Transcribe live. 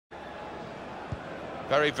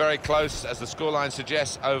Very, very close, as the scoreline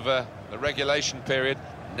suggests, over the regulation period.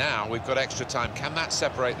 Now we've got extra time. Can that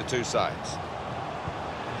separate the two sides?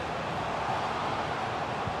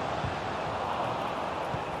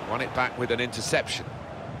 Won it back with an interception.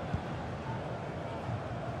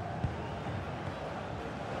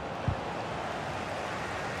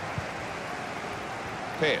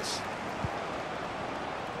 Pierce.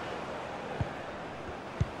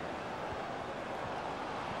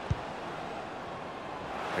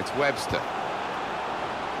 It's Webster.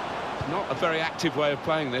 Not a very active way of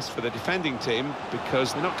playing this for the defending team,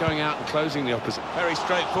 because they're not going out and closing the opposite. Very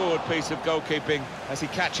straightforward piece of goalkeeping as he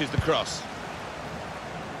catches the cross.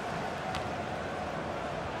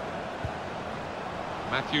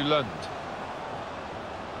 Matthew Lund.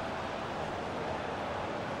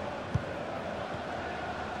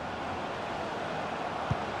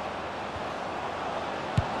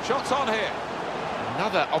 Shots on here.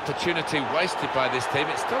 Another opportunity wasted by this team.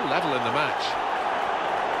 It's still level in the match.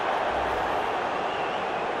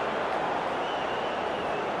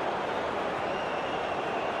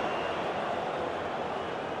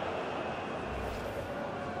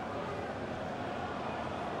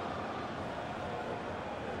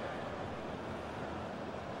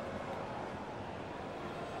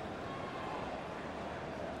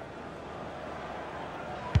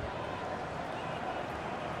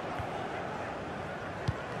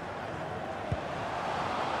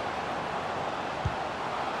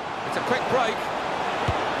 It's a quick break.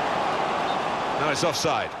 No, it's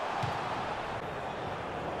offside.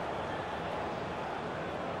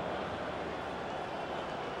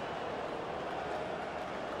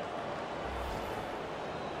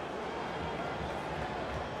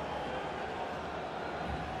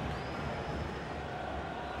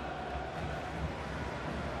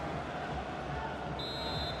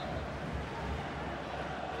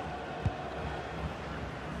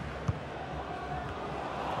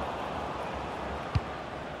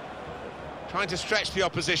 Trying to stretch the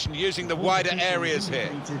opposition using the wider areas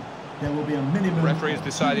here. There will be a minimum. Referee has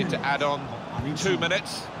decided to add on 2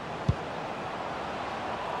 minutes.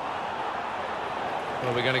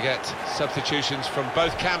 Well, we're going to get substitutions from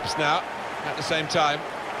both camps now at the same time.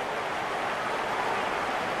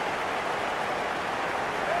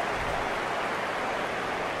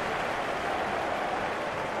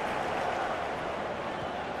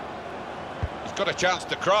 He's got a chance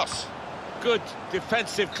to cross. Good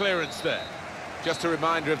defensive clearance there. Just a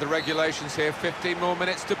reminder of the regulations here, 15 more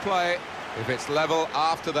minutes to play. If it's level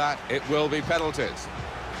after that, it will be penalties.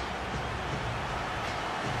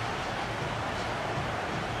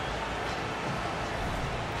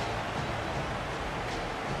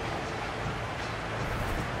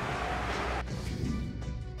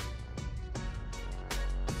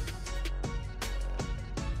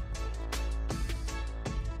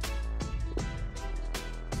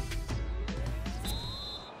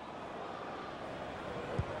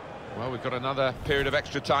 Well, we've got another period of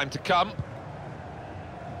extra time to come.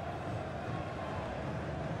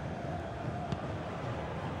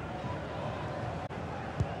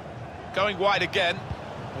 Going wide again,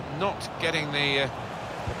 but not getting the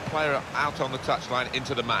player out on the touchline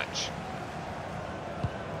into the match.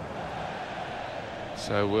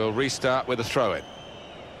 So we'll restart with a throw-in.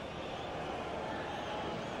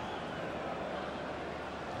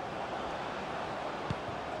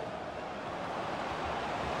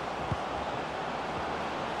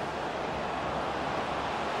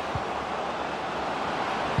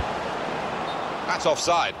 That's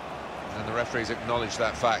offside, and the referees acknowledged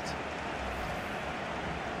that fact.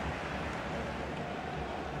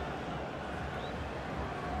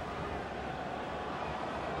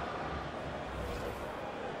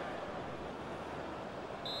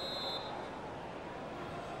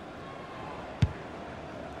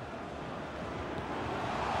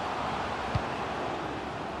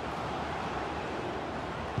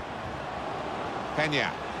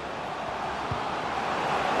 Peña.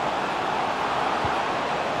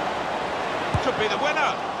 Could be the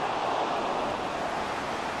winner.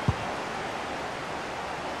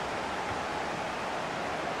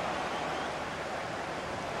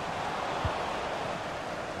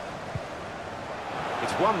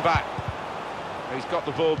 It's one back. He's got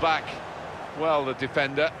the ball back. Well, the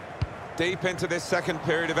defender. Deep into this second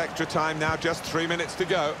period of extra time now, just 3 minutes to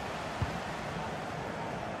go.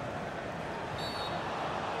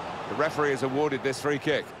 The referee has awarded this free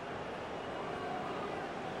kick.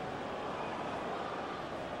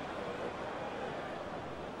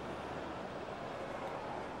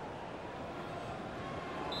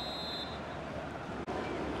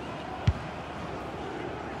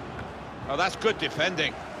 Oh, that's good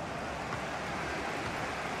defending.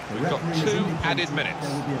 We've got referee has 2 indicated added minutes.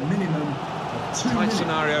 There will be a minimum of 2 Tight minutes.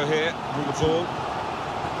 scenario here with the ball.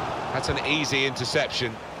 That's an easy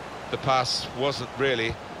interception. The pass wasn't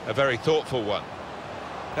really a very thoughtful one.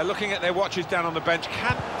 They're looking at their watches down on the bench.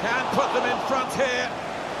 Can put them in front here.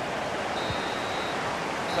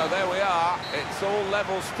 So there we are. It's all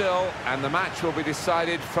level still, and the match will be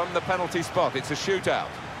decided from the penalty spot. It's a shootout.